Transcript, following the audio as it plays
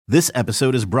This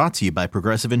episode is brought to you by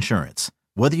Progressive Insurance.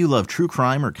 Whether you love true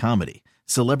crime or comedy,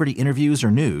 celebrity interviews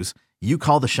or news, you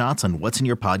call the shots on what's in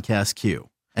your podcast queue.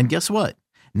 And guess what?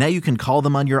 Now you can call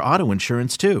them on your auto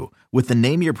insurance too with the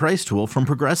Name Your Price tool from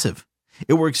Progressive.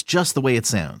 It works just the way it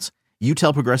sounds. You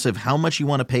tell Progressive how much you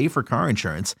want to pay for car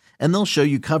insurance, and they'll show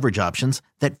you coverage options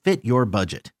that fit your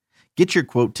budget. Get your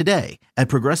quote today at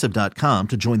Progressive.com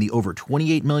to join the over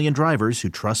 28 million drivers who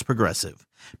trust Progressive.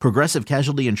 Progressive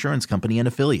Casualty Insurance Company and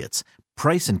Affiliates.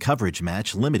 Price and coverage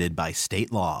match limited by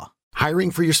state law. Hiring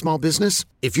for your small business?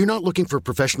 If you're not looking for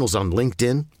professionals on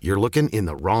LinkedIn, you're looking in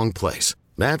the wrong place.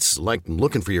 That's like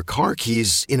looking for your car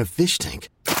keys in a fish tank.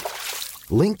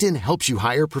 LinkedIn helps you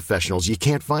hire professionals you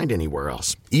can't find anywhere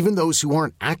else, even those who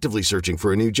aren't actively searching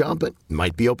for a new job but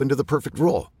might be open to the perfect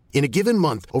role. In a given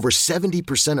month, over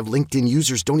 70% of LinkedIn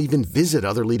users don't even visit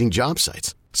other leading job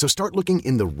sites. So start looking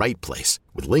in the right place.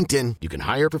 With LinkedIn, you can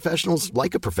hire professionals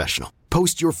like a professional.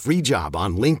 Post your free job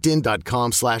on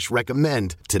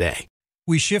linkedin.com/recommend today.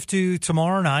 We shift to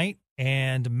tomorrow night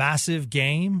and massive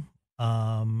game.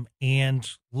 And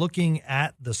looking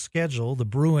at the schedule, the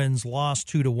Bruins lost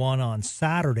 2-1 on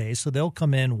Saturday, so they'll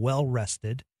come in well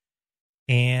rested.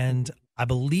 And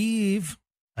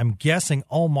I'm guessing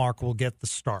Ullmark will get the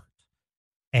start.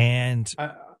 And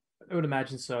I would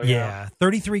imagine so. Yeah.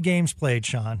 33 games played,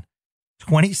 Sean.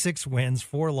 26 wins,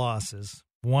 4 losses,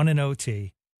 1 in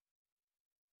OT.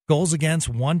 Goals against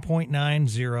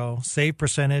 1.90, save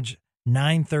percentage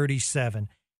 937.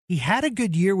 He had a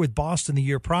good year with Boston the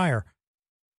year prior.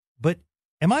 But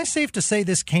am I safe to say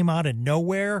this came out of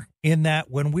nowhere in that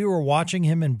when we were watching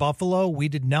him in Buffalo, we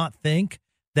did not think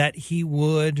that he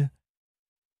would,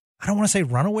 I don't want to say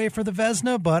run away for the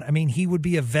Vezina, but I mean, he would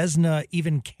be a Vezina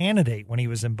even candidate when he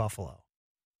was in Buffalo.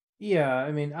 Yeah,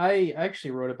 I mean, I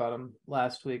actually wrote about him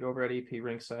last week over at EP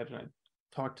Ringside, and I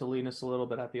talked to Linus a little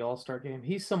bit at the All-Star game.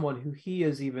 He's someone who he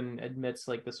is even admits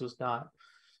like this was not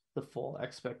the full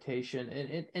expectation,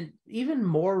 and even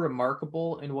more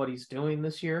remarkable in what he's doing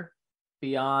this year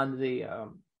beyond the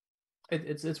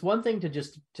it's one thing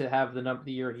to have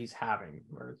the year he's having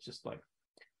where it's just like,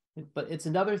 but it's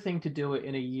another thing to do it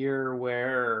in a year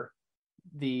where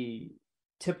the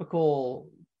typical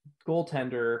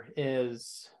goaltender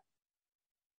is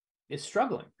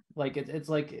struggling. Like it's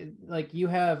like you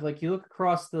have, like, you look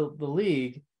across the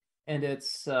league and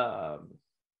it's like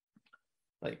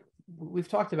we've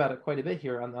talked about it quite a bit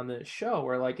here on the show,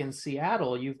 where like in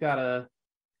Seattle, you got a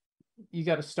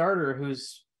starter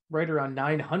who's right around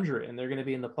 900 and they're going to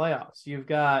be in the playoffs. You've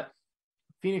got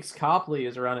Phoenix Copley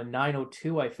is around a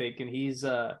 902, I think, and he's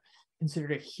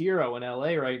considered a hero in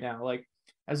LA right now. Like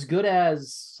as good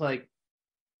as, like,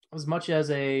 as much as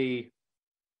a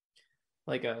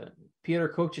Peter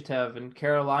Kochetev in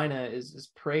Carolina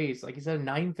is praised. Like he's at a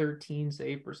 913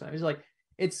 save percentage. He's like,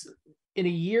 it's in a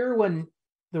year when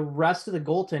the rest of the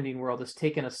goaltending world has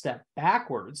taken a step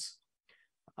backwards,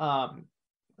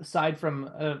 aside from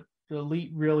an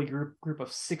elite really group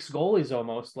of 6 goalies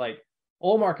almost, like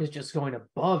Ullmark is just going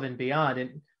above and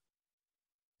beyond.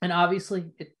 And obviously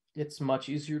it's much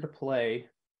easier to play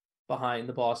behind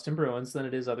the Boston Bruins than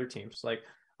it is other teams. Like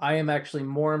I am actually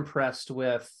more impressed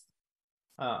with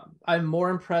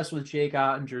Jake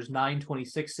Ottinger's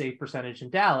 926 save percentage in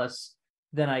Dallas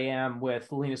than I am with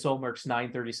Linus Ullmark's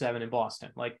 937 in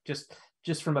Boston. Like just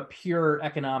from a pure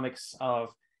economics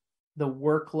of the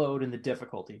workload and the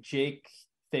difficulty. Jake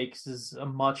faces a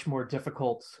much more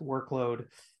difficult workload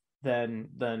than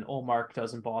Ullmark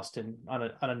does in Boston on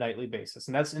a nightly basis.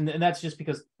 And that's just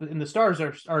because, and the Stars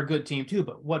are a good team too,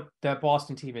 but what that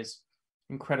Boston team is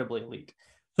incredibly elite.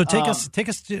 So take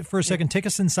us for a second. Take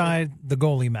us inside the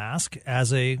goalie mask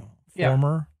as a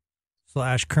former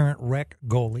 / current rec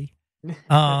goalie.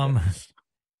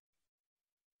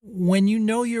 When you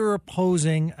know you're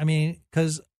opposing, I mean,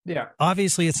 because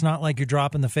obviously it's not like you're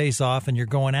dropping the face off and you're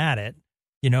going at it,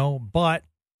 but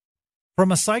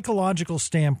from a psychological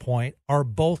standpoint, are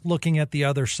both looking at the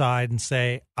other side and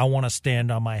say, I want to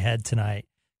stand on my head tonight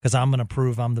because I'm going to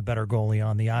prove I'm the better goalie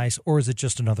on the ice, or is it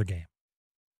just another game?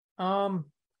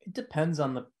 It depends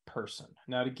on the person.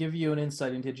 Now, to give you an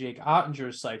insight into Jake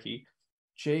Ottinger's psyche,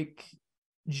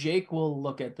 Jake will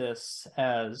look at this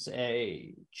as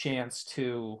a chance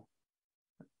to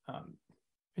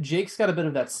Jake's got a bit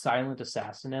of that silent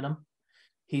assassin in him.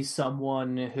 He's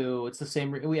someone who, it's the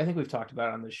same, I think we've talked about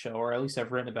it on this show, or at least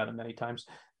I've written about him many times.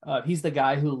 He's the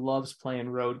guy who loves playing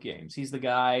road games. He's the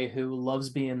guy who loves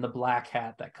being the black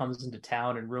hat that comes into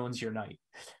town and ruins your night.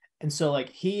 And so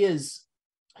like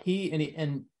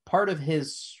and part of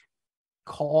his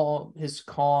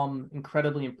calm,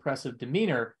 incredibly impressive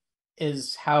demeanor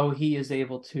is how he is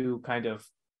able to kind of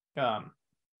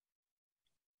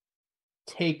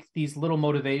take these little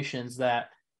motivations that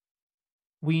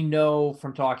we know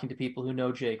from talking to people who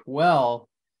know Jake well,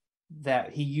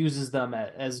 that he uses them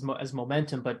as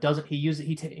momentum, but doesn't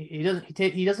he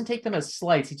doesn't take them as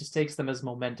slights. He just takes them as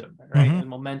momentum, right? Mm-hmm. And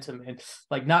momentum, and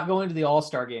like not going to the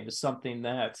All-Star game is something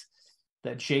that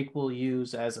Jake will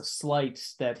use as a slight,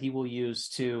 that he will use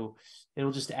to,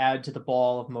 it'll just add to the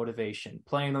ball of motivation.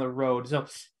 Playing on the road, so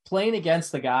playing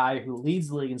against the guy who leads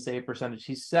the league in save percentage,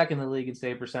 he's second in the league in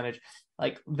save percentage,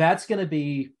 like that's going to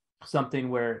be something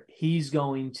where he's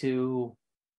going to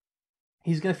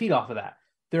feed off of that.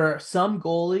 There are some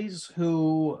goalies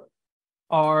who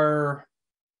are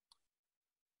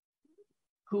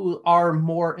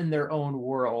more in their own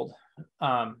world,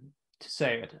 to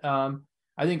say it.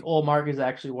 I think Ullmark is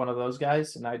actually one of those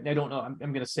guys, and I don't know. I'm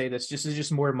going to say this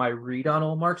just more my read on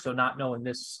Ullmark, so not knowing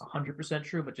this 100%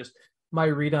 true, but just my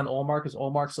read on Ullmark is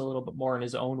Ullmark's a little bit more in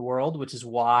his own world, which is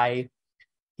why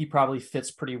he probably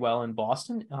fits pretty well in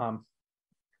Boston.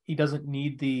 He doesn't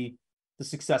need the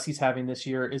success he's having this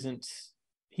year.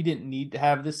 He didn't need to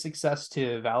have this success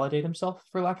to validate himself,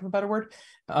 for lack of a better word.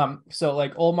 So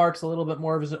like Ullmark's a little bit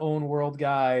more of his own world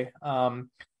guy.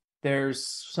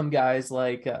 There's some guys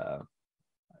like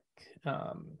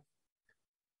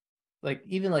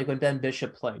even like when Ben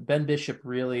Bishop played, Ben Bishop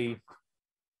really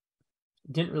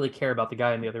didn't really care about the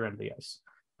guy on the other end of the ice,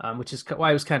 which is why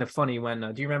it was kind of funny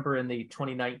when, do you remember in the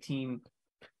 2019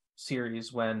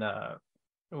 series when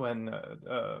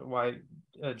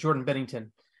Jordan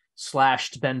Bennington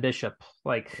slashed Ben Bishop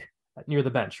like near the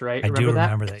bench, right? I do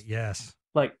remember that. Yes.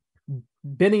 Like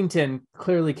Bennington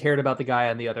clearly cared about the guy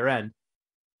on the other end.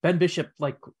 Ben Bishop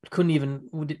like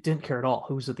didn't care at all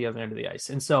who was at the other end of the ice.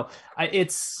 And so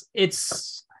there's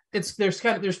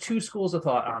two schools of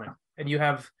thought on it. And you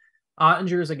have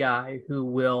Ottinger is a guy who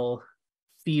will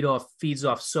feeds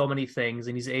off so many things,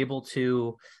 and he's able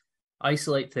to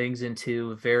isolate things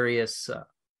into various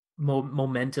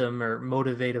momentum or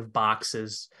motivative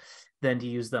boxes than to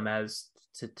use them as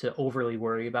to overly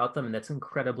worry about them. And that's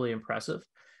incredibly impressive.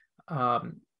 I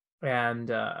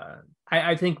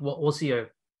think we'll see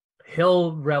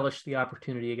he'll relish the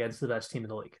opportunity against the best team in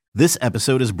the league. This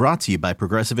episode is brought to you by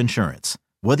Progressive Insurance.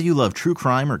 Whether you love true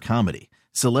crime or comedy,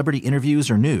 celebrity interviews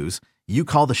or news, you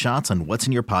call the shots on what's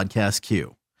in your podcast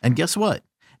queue. And guess what?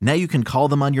 Now you can call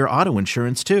them on your auto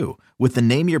insurance too, with the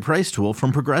Name Your Price tool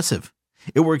from Progressive.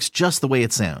 It works just the way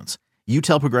it sounds. You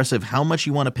tell Progressive how much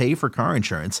you want to pay for car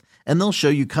insurance, and they'll show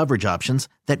you coverage options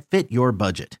that fit your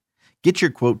budget. Get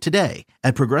your quote today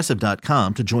at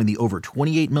Progressive.com to join the over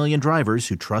 28 million drivers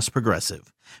who trust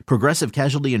Progressive. Progressive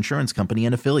Casualty Insurance Company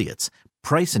and Affiliates.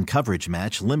 Price and coverage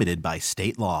match limited by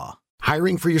state law.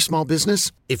 Hiring for your small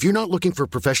business? If you're not looking for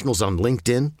professionals on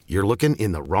LinkedIn, you're looking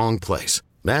in the wrong place.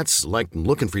 That's like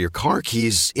looking for your car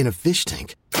keys in a fish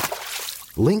tank.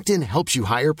 LinkedIn helps you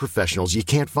hire professionals you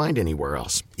can't find anywhere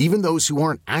else, even those who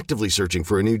aren't actively searching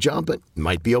for a new job but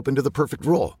might be open to the perfect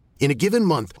role. In a given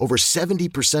month, over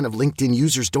 70% of LinkedIn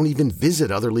users don't even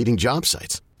visit other leading job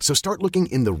sites. So start looking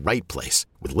in the right place.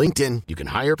 With LinkedIn, you can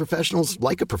hire professionals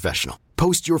like a professional.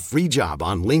 Post your free job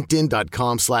on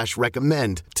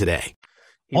linkedin.com/recommend today.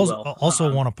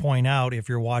 Also want to point out, if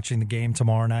you're watching the game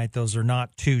tomorrow night, those are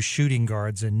not two shooting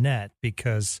guards in net,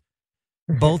 because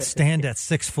both stand at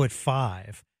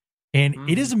 6'5". And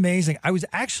it is amazing. It's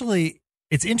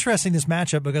interesting, this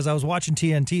matchup, because I was watching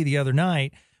TNT the other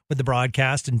night with the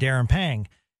broadcast and Darren Pang,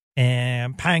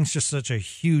 and Pang's just such a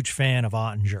huge fan of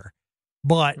Ottinger.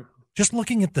 But just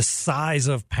looking at the size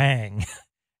of Pang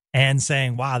and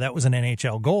saying, wow, that was an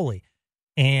NHL goalie.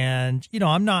 And,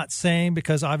 I'm not saying,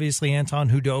 because obviously Anton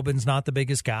Hudobin's not the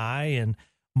biggest guy,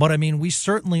 but I mean, we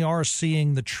certainly are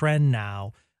seeing the trend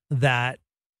now that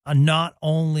not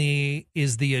only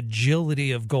is the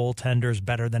agility of goaltenders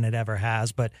better than it ever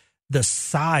has, but the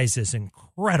size is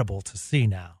incredible to see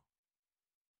now.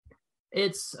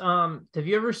 It's have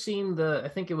you ever seen I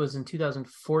think it was in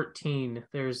 2014,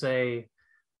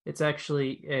 it's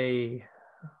actually a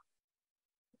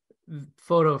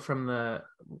photo from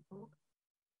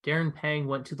Darren Pang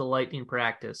went to the Lightning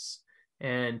practice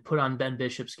and put on Ben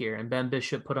Bishop's gear, and Ben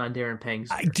Bishop put on Darren Pang's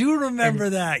gear. I do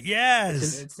remember that.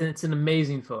 Yes. It's an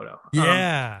amazing photo.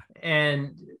 Yeah.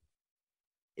 And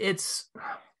it's,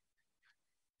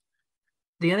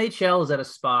 the NHL is at a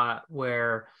spot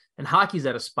where, and hockey's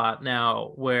at a spot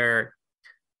now where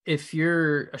if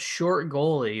you're a short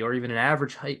goalie or even an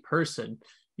average height person,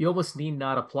 you almost need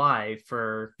not apply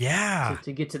to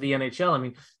get to the NHL. I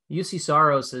mean, UC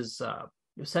Saros is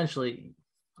essentially,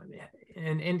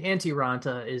 and Antti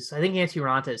Raanta is, I think Antti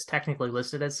Raanta is technically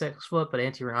listed as 6 foot, but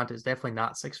Antti Raanta is definitely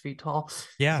not 6 feet tall.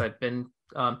 Yeah. So I've been,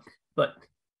 but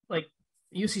like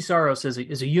UC Saros is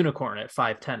a unicorn at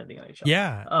 5'10" in the NHL.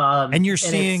 Yeah. And you're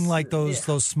seeing like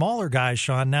those smaller guys,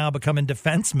 Sean, now becoming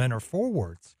defensemen or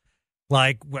forwards.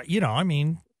 Like,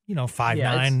 5'9"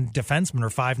 defenseman or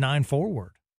 5'9"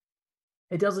 forward.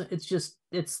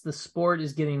 It's the sport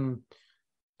is getting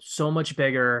so much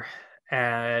bigger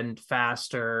and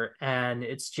faster, and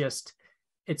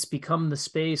it's become the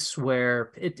space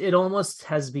where it almost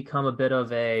has become a bit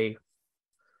of a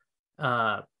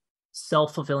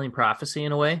self-fulfilling prophecy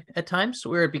in a way at times,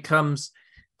 where it becomes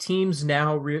teams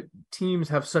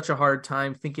have such a hard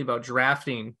time thinking about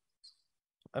drafting,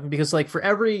 because like for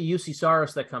every UC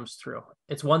Saros that comes through,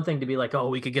 it's one thing to be like, oh,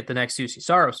 we could get the next UC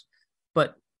Saros,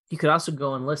 but you could also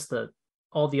go and list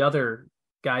all the other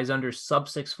guys under sub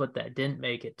 6 foot that didn't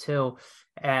make it too.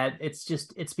 And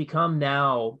it's become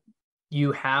now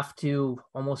you have to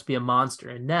almost be a monster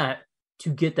in net to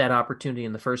get that opportunity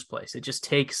in the first place. It just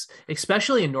takes,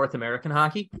 especially in North American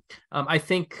hockey. I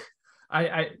think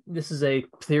this is a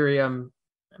theory.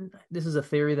 This is a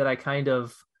theory that I kind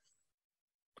of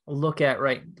look at,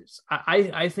 right?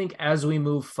 I think as we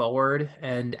move forward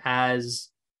and as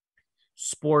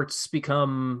sports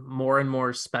become more and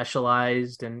more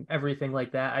specialized and everything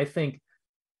like that, I think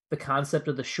the concept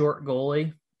of the short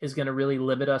goalie is going to really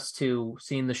limit us to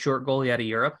seeing the short goalie out of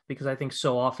Europe, because I think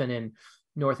so often in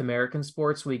North American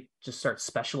sports, we just start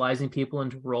specializing people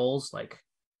into roles like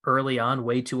early on,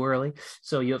 way too early.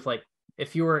 So you have like,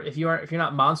 if you're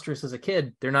not monstrous as a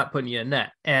kid, they're not putting you in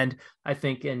net. And I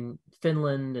think in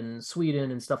Finland and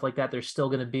Sweden and stuff like that, there's still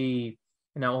going to be,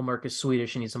 and now Ulmark is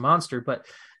Swedish and he's a monster, but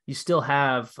you still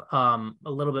have a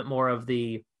little bit more of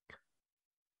the,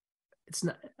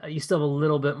 you still have a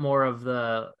little bit more of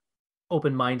the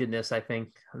open-mindedness, I think,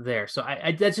 there. So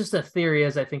I that's just a theory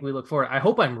as I think we look forward. I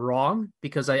hope I'm wrong,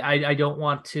 because I don't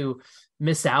want to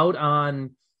miss out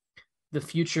on the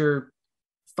future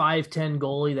 5'10"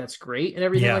 goalie that's great and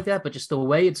everything like that. But just the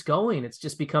way it's going, it's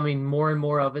just becoming more and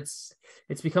more of it's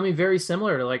becoming very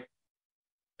similar to like,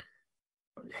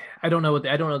 I don't know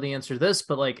the answer to this,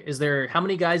 but like, how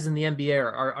many guys in the NBA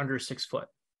are under 6 foot?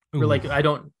 Or like, I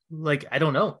don't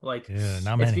know. Like,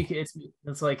 not many.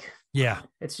 It's like,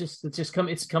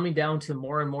 it's coming down to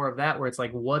more and more of that, where it's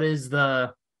like, what is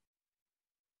the,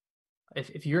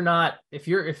 if you're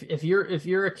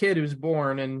a kid who's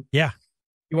born and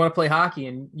you want to play hockey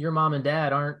and your mom and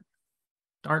dad aren't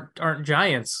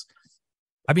giants.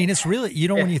 I mean, it's really,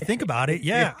 when you think about it,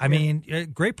 I mean,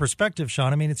 great perspective,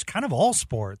 Sean. I mean, it's kind of all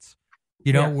sports,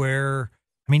 where,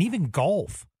 I mean, even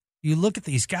golf, you look at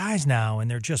these guys now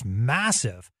and they're just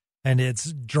massive, and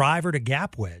it's driver to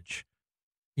gap wedge,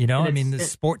 I mean, the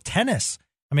sport tennis.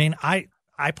 I mean, I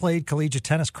played collegiate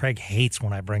tennis. Craig hates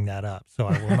when I bring that up, so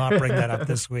I will not bring that up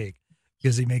this week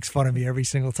because he makes fun of me every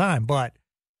single time. But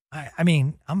I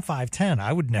mean, I'm 5'10".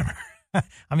 I would never.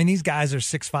 I mean, these guys are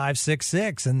 6'5",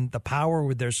 6'6", and the power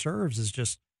with their serves is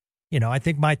just, I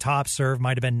think my top serve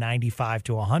might have been 95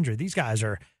 to 100. These guys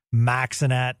are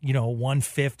maxing at,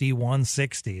 150,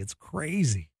 160. It's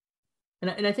crazy.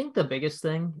 And I think the biggest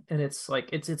thing, and it's like,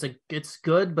 it's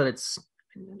good, but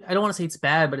I don't want to say it's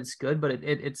bad, but it's good, but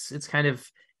it's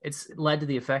led to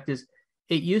the effect is,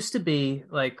 it used to be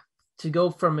like, to go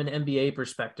from an NBA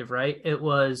perspective, right? It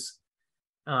was,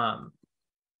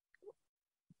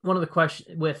 one of the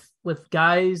questions with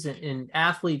guys and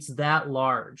athletes that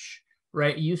large,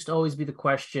 right? It used to always be the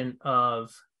question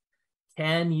of,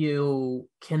 can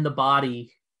the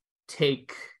body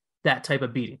take that type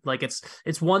of beating? Like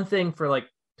it's one thing for like,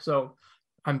 so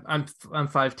I'm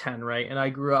 5'10", right? And I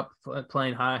grew up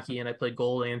playing hockey and I played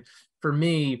goalie. And for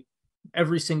me, and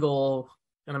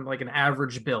I'm like an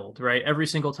average build, right? Every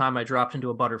single time I dropped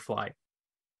into a butterfly,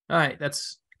 all right,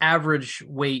 that's average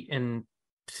weight and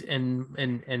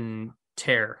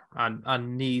tear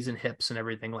on knees and hips and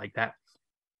everything like that.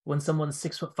 When someone's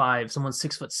 6'5", someone's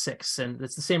 6'6", and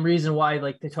it's the same reason why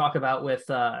like they talk about with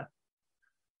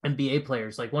NBA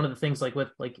players. Like one of the things like with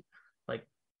like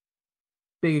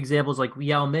big examples like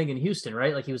Yao Ming in Houston,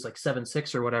 right? Like he was like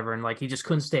 7'6" or whatever, and like he just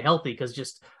couldn't stay healthy because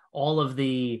just all of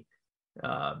the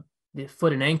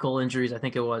foot and ankle injuries, I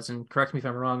think it was, and correct me if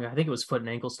I'm wrong, I think it was foot and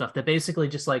ankle stuff that basically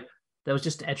just like that was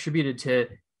just attributed to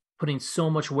putting so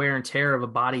much wear and tear of a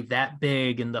body that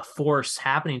big and the force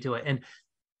happening to it. And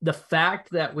the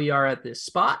fact that we are at this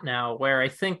spot now where I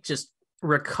think just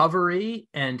recovery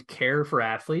and care for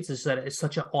athletes is that it's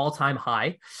such an all-time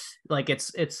high. Like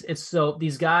it's so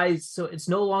these guys, so it's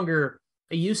no longer,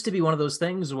 it used to be one of those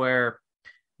things where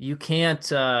you can't,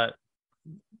 the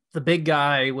big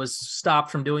guy was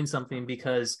stopped from doing something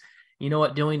because you know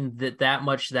what, doing that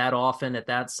much that often at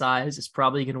that size is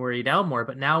probably going to wear you down more.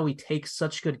 But now we take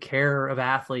such good care of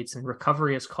athletes, and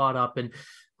recovery has caught up, and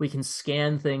we can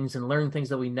scan things and learn things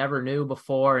that we never knew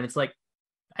before. And it's like,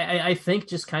 I think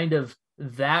just kind of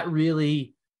that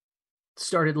really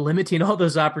started limiting all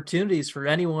those opportunities for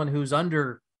anyone who's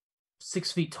under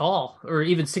 6 feet tall, or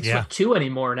even 6'2"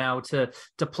 anymore now, to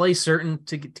play to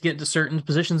get into certain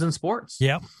positions in sports.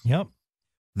 Yep.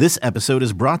 This episode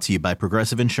is brought to you by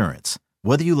Progressive Insurance.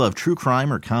 Whether you love true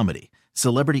crime or comedy,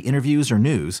 celebrity interviews or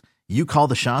news, you call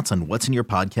the shots on what's in your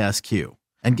podcast queue.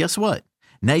 And guess what?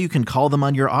 Now you can call them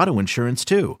on your auto insurance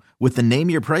too, with the Name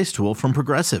Your Price tool from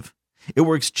Progressive. It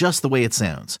works just the way it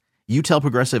sounds. You tell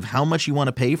Progressive how much you want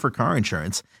to pay for car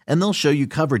insurance, and they'll show you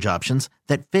coverage options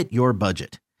that fit your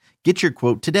budget. Get your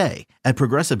quote today at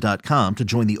Progressive.com to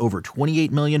join the over 28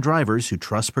 million drivers who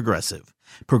trust Progressive.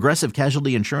 Progressive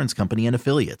Casualty Insurance Company and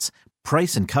Affiliates.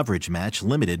 Price and coverage match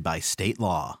limited by state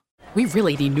law. We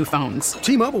really need new phones.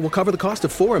 T-Mobile will cover the cost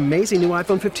of 4 amazing new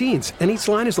iPhone 15s, and each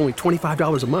line is only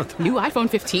 $25 a month. New iPhone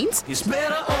 15s? It's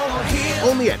better over here.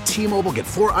 Only at T-Mobile, get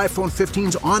 4 iPhone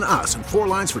 15s on us and 4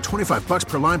 lines for $25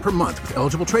 per line per month with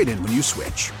eligible trade-in when you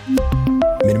switch.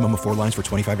 Minimum of 4 lines for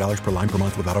 $25 per line per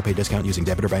month with autopay discount using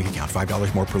debit or bank account.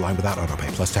 $5 more per line without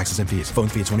autopay, plus taxes and fees. Phone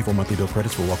fee at 24 monthly bill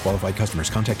credits for well-qualified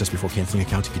customers. Contact us before canceling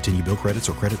account to continue bill credits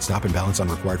or credit stop and balance on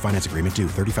required finance agreement due.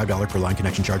 $35 per line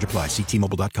connection charge applies. See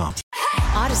T-Mobile.com.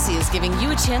 Odyssey is giving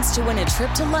you a chance to win a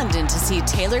trip to London to see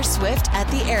Taylor Swift at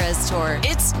the Eras Tour.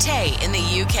 It's Tay in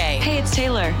the UK. Hey, it's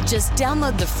Taylor. Just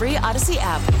download the free Odyssey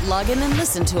app, log in and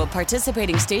listen to a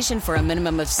participating station for a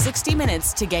minimum of 60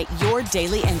 minutes to get your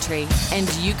daily entry.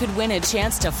 And you could win a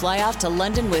chance to fly off to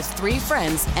London with 3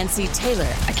 friends and see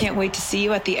Taylor. I can't wait to see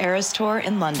you at the Eras Tour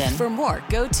in London. For more,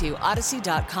 go to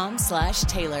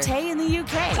odyssey.com/Taylor. Tay in the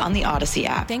UK. It's on the Odyssey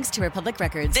app. Thanks to Republic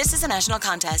Records. This is a national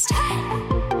contest.